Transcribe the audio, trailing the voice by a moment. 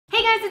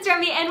Hey guys, it's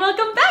Remy and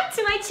welcome back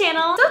to my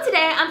channel. So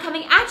today I'm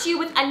coming at you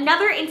with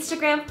another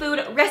Instagram food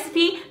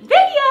recipe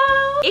video.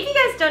 If you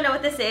guys don't know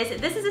what this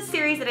is a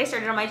series that I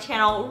started on my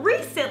channel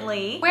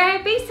recently where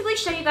I basically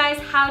show you guys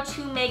how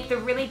to make the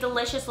really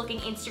delicious looking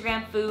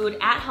Instagram food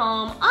at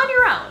home on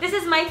your own. This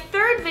is my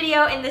third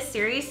video in this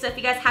series, so if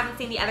you guys haven't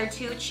seen the other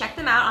two, check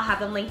them out. I'll have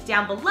them linked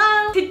down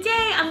below.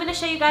 Today I'm gonna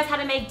show you guys how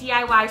to make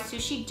DIY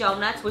sushi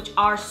donuts, which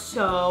are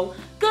so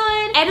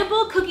good.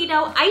 Edible cookie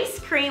dough ice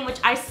cream, which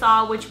I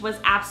saw, which was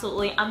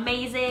absolutely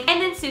amazing.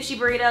 And then sushi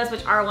burritos,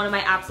 which are one of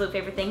my absolute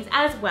favorite things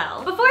as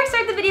well. Before I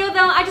start the video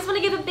though, I just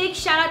want to give a big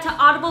shout out to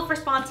Audible for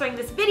sponsoring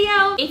this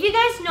video. If you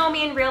guys know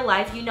me in real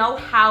life, you know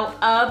how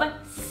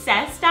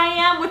obsessed I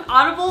am with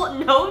Audible,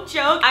 no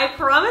joke. I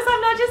promise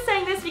I'm not just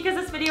saying this because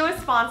this video is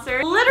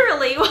sponsored.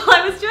 Literally, while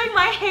I was doing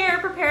my hair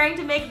preparing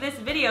to make this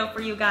video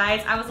for you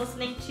guys, I was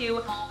listening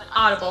to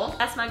Audible.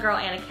 That's my girl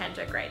Anna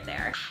Kendrick right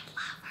there.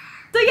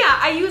 So yeah,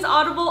 I use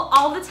Audible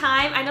all the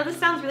time. I know this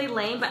sounds really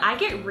lame, but I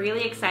get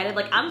really excited.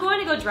 Like, I'm going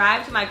to go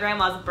drive to my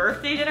grandma's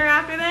birthday dinner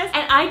after this,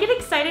 and I get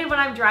excited when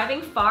I'm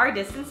driving far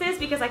distances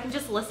because I can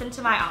just listen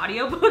to my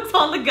audiobooks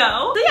on the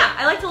go. So yeah,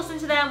 I like to listen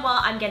to them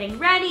while I'm getting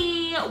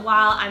ready,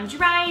 while I'm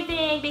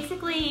driving,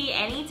 basically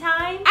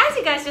anytime. As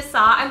you guys just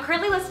saw, I'm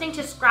currently listening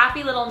to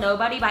Scrappy Little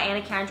Nobody by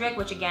Anna Kendrick,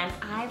 which again,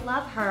 I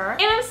love her.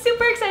 And I'm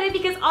super excited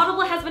because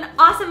Audible has been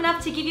awesome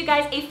enough to give you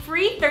guys a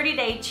free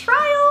 30-day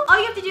trial. All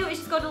you have to do is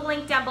just go to the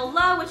link down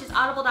below, which is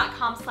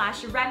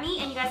audible.com/Remy,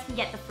 and you guys can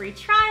get the free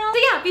trial. So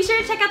yeah, be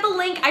sure to check out the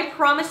link. I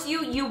promise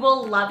you, you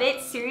will love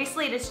it.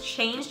 Seriously, it has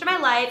changed my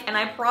life, and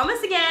I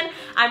promise again,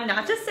 I'm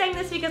not just saying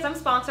this because I'm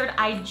sponsored.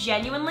 I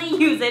genuinely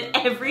use it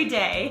every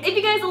day. If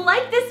you guys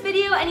like this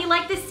video and you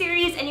like this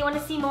series and you want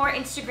to see more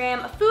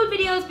Instagram food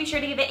videos, be sure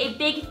to give it a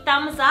big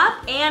thumbs up,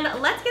 and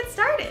let's get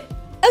started.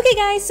 Okay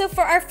guys, so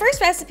for our first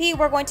recipe,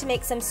 we're going to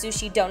make some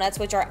sushi donuts,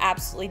 which are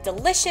absolutely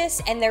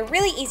delicious, and they're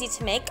really easy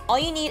to make. All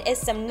you need is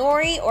some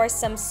nori or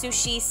some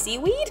sushi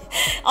seaweed,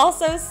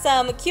 also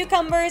some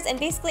cucumbers, and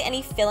basically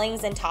any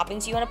fillings and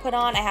toppings you want to put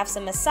on. I have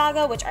some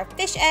masago, which are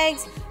fish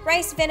eggs,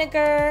 rice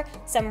vinegar,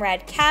 some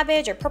red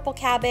cabbage or purple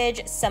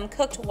cabbage, some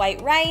cooked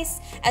white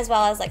rice, as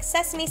well as like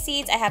sesame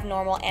seeds. I have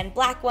normal and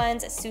black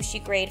ones, sushi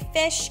grade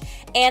fish,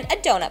 and a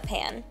donut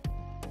pan.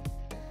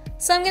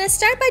 So I'm gonna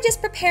start by just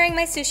preparing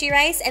my sushi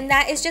rice, and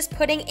that is just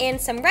putting in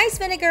some rice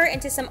vinegar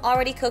into some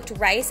already cooked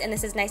rice, and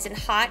this is nice and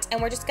hot, and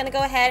we're just gonna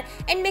go ahead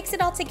and mix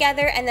it all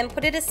together and then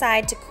put it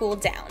aside to cool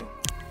down.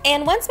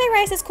 And once my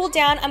rice is cooled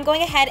down, I'm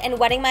going ahead and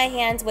wetting my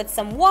hands with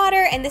some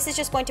water, and this is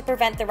just going to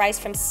prevent the rice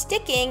from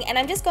sticking, and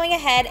I'm just going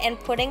ahead and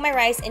putting my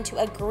rice into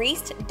a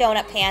greased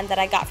donut pan that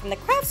I got from the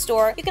craft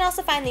store. You can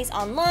also find these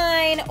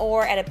online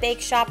or at a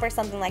bake shop or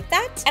something like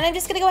that. And I'm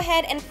just gonna go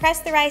ahead and press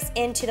the rice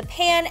into the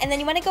pan, and then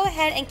you wanna go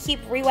ahead and keep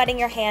re-wetting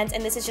your hands,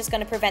 and this is just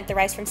gonna prevent the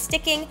rice from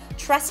sticking.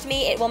 Trust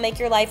me, it will make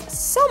your life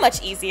so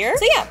much easier.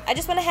 So yeah, I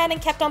just went ahead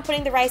and kept on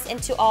putting the rice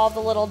into all the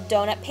little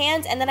donut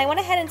pans, and then I went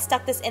ahead and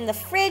stuck this in the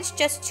fridge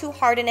just to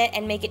harden it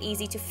and make it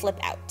easy to flip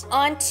out.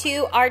 On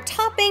to our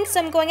toppings, so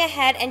I'm going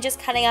ahead and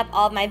just cutting up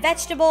all of my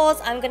vegetables.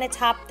 I'm gonna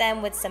top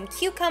them with some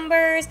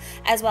cucumbers,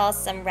 as well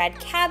as some red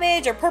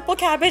cabbage or purple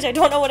cabbage, I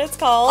don't know what it's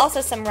called.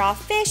 Also some raw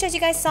fish, as you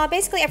guys saw,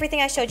 basically everything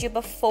I showed you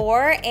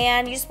before,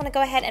 and you just wanna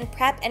go ahead and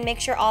prep and make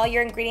sure all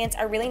your ingredients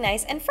are really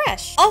nice and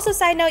fresh. Also,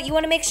 side note, you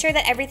wanna make sure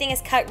that everything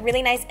is cut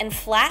really nice and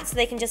flat so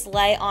they can just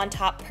lay on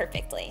top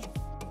perfectly.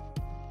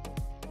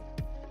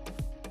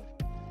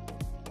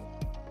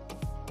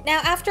 Now,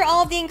 after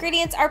all of the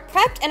ingredients are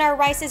prepped and our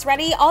rice is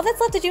ready, all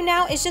that's left to do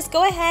now is just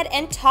go ahead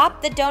and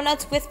top the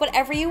donuts with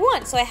whatever you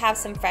want. So I have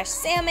some fresh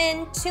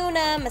salmon,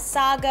 tuna,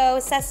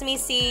 masago, sesame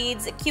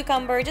seeds,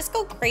 cucumber. Just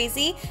go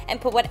crazy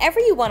and put whatever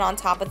you want on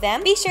top of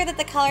them. Be sure that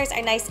the colors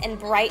are nice and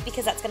bright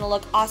because that's gonna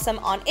look awesome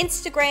on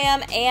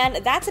Instagram,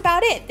 and that's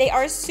about it. They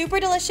are super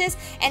delicious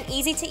and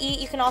easy to eat.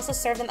 You can also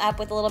serve them up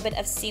with a little bit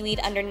of seaweed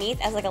underneath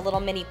as like a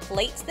little mini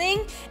plate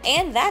thing,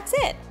 and that's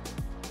it.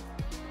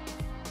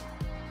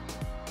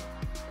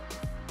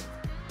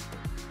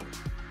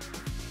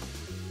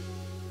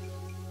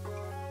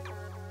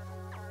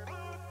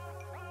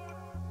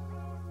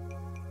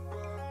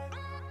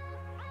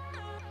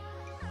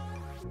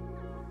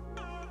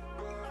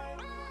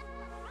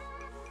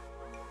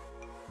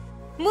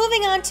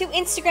 Moving on to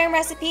Instagram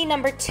recipe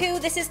number 2,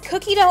 this is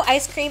cookie dough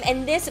ice cream,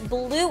 and this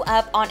blew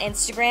up on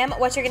Instagram.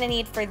 What you're gonna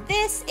need for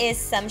this is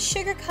some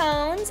sugar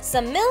cones,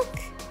 some milk,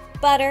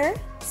 butter,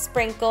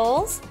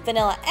 sprinkles,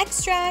 vanilla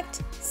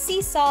extract,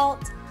 sea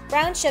salt,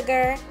 brown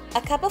sugar,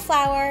 a cup of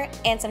flour,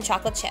 and some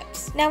chocolate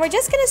chips. Now we're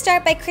just gonna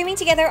start by creaming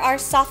together our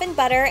softened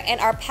butter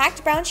and our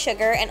packed brown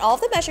sugar, and all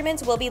of the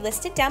measurements will be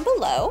listed down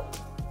below.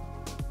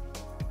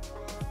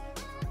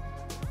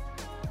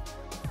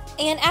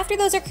 And after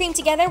those are creamed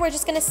together, we're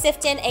just gonna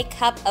sift in a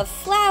cup of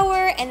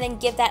flour and then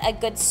give that a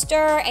good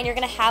stir, and you're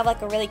gonna have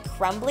like a really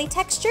crumbly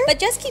texture. But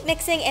just keep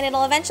mixing and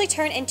it'll eventually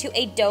turn into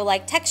a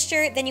dough-like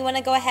texture. Then you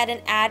wanna go ahead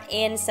and add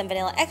in some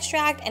vanilla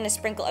extract and a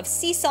sprinkle of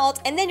sea salt,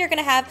 and then you're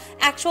gonna have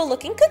actual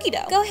looking cookie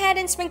dough. Go ahead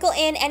and sprinkle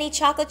in any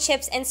chocolate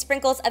chips and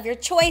sprinkles of your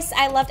choice.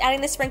 I loved adding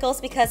the sprinkles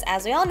because,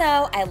 as we all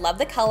know, I love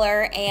the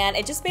color and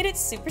it just made it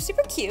super,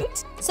 super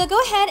cute. So go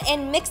ahead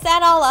and mix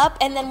that all up,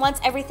 and then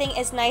once everything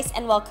is nice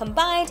and well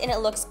combined and it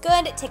looks good,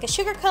 take a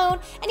sugar cone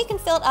and you can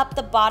fill it up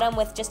the bottom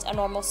with just a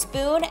normal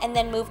spoon, and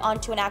then move on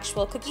to an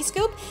actual cookie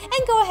scoop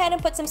and go ahead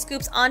and put some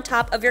scoops on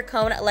top of your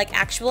cone like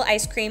actual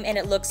ice cream, and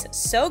it looks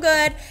so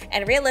good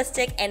and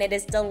realistic and it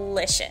is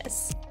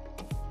delicious.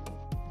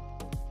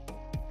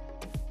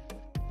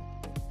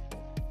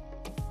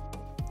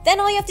 Then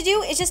all you have to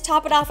do is just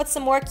top it off with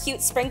some more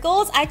cute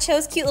sprinkles. I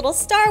chose cute little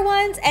star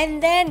ones,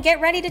 and then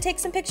get ready to take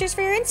some pictures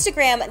for your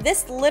Instagram.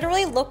 This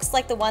literally looks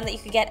like the one that you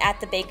could get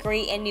at the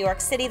bakery in New York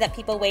City that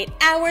people wait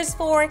hours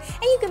for,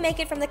 and you can make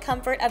it from the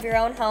comfort of your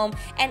own home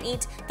and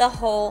eat the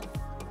whole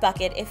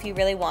bucket if you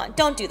really want.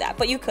 Don't do that,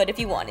 but you could if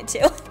you wanted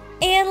to.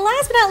 And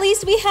last but not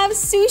least, we have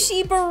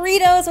sushi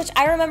burritos, which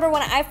I remember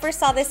when I first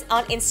saw this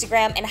on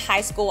Instagram in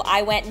high school,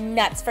 I went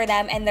nuts for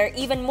them, and they're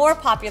even more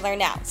popular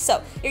now. So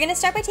you're gonna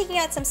start by taking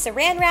out some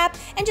saran wrap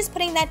and just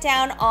putting that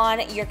down on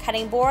your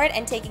cutting board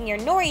and taking your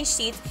nori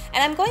sheets,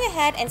 and I'm going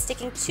ahead and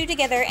sticking 2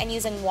 together and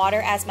using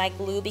water as my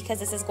glue because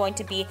this is going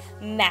to be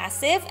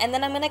massive, and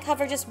then I'm gonna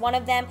cover just one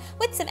of them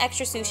with some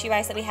extra sushi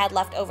rice that we had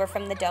left over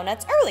from the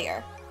donuts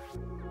earlier.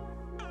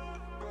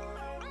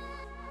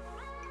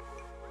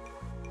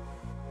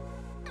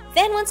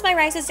 Then once my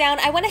rice is down,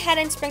 I went ahead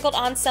and sprinkled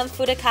on some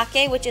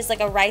furikake, which is like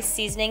a rice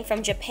seasoning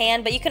from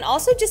Japan, but you can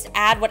also just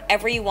add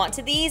whatever you want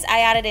to these. I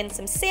added in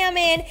some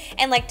salmon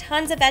and like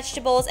tons of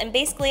vegetables, and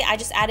basically I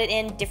just added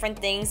in different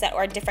things that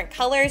are different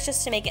colors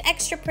just to make it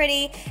extra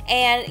pretty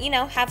and, you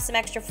know, have some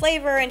extra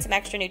flavor and some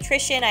extra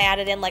nutrition. I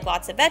added in like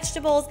lots of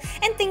vegetables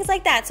and things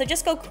like that, so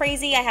just go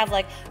crazy. I have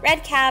like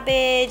red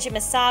cabbage,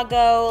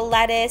 masago,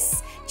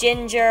 lettuce,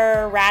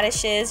 ginger,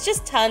 radishes,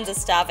 just tons of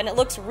stuff, and it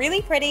looks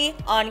really pretty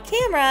on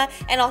camera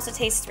and also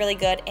tastes really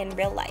good in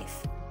real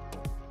life.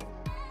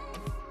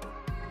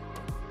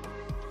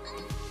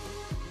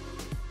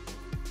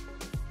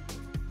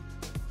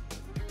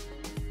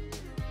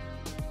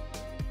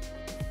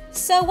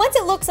 So once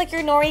it looks like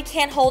your nori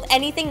can't hold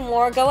anything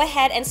more, go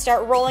ahead and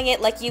start rolling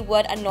it like you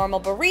would a normal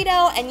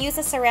burrito, and use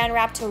the saran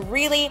wrap to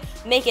really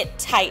make it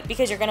tight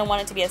because you're going to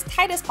want it to be as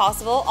tight as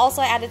possible.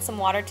 Also, I added some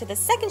water to the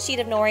second sheet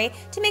of nori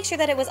to make sure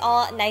that it was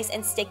all nice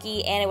and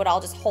sticky and it would all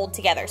just hold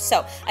together.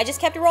 So I just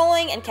kept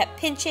rolling and kept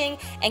pinching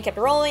and kept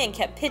rolling and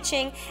kept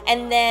pitching,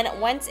 and then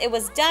once it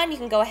was done, you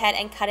can go ahead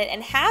and cut it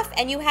in half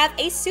and you have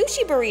a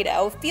sushi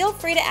burrito. Feel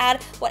free to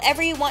add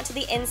whatever you want to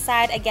the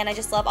inside. Again, I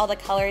just love all the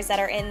colors that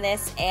are in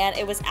this, and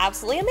it was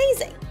absolutely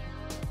amazing.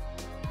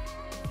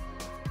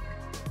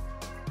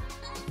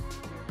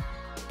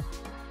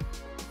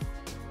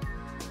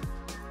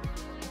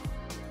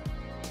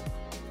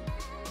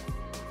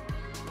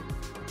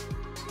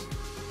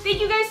 Thank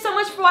you guys so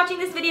much for watching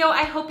this video.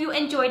 I hope you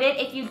enjoyed it.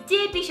 If you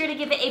did, be sure to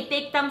give it a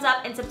big thumbs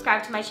up and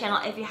subscribe to my channel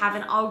if you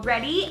haven't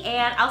already,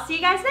 and I'll see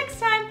you guys next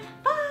time.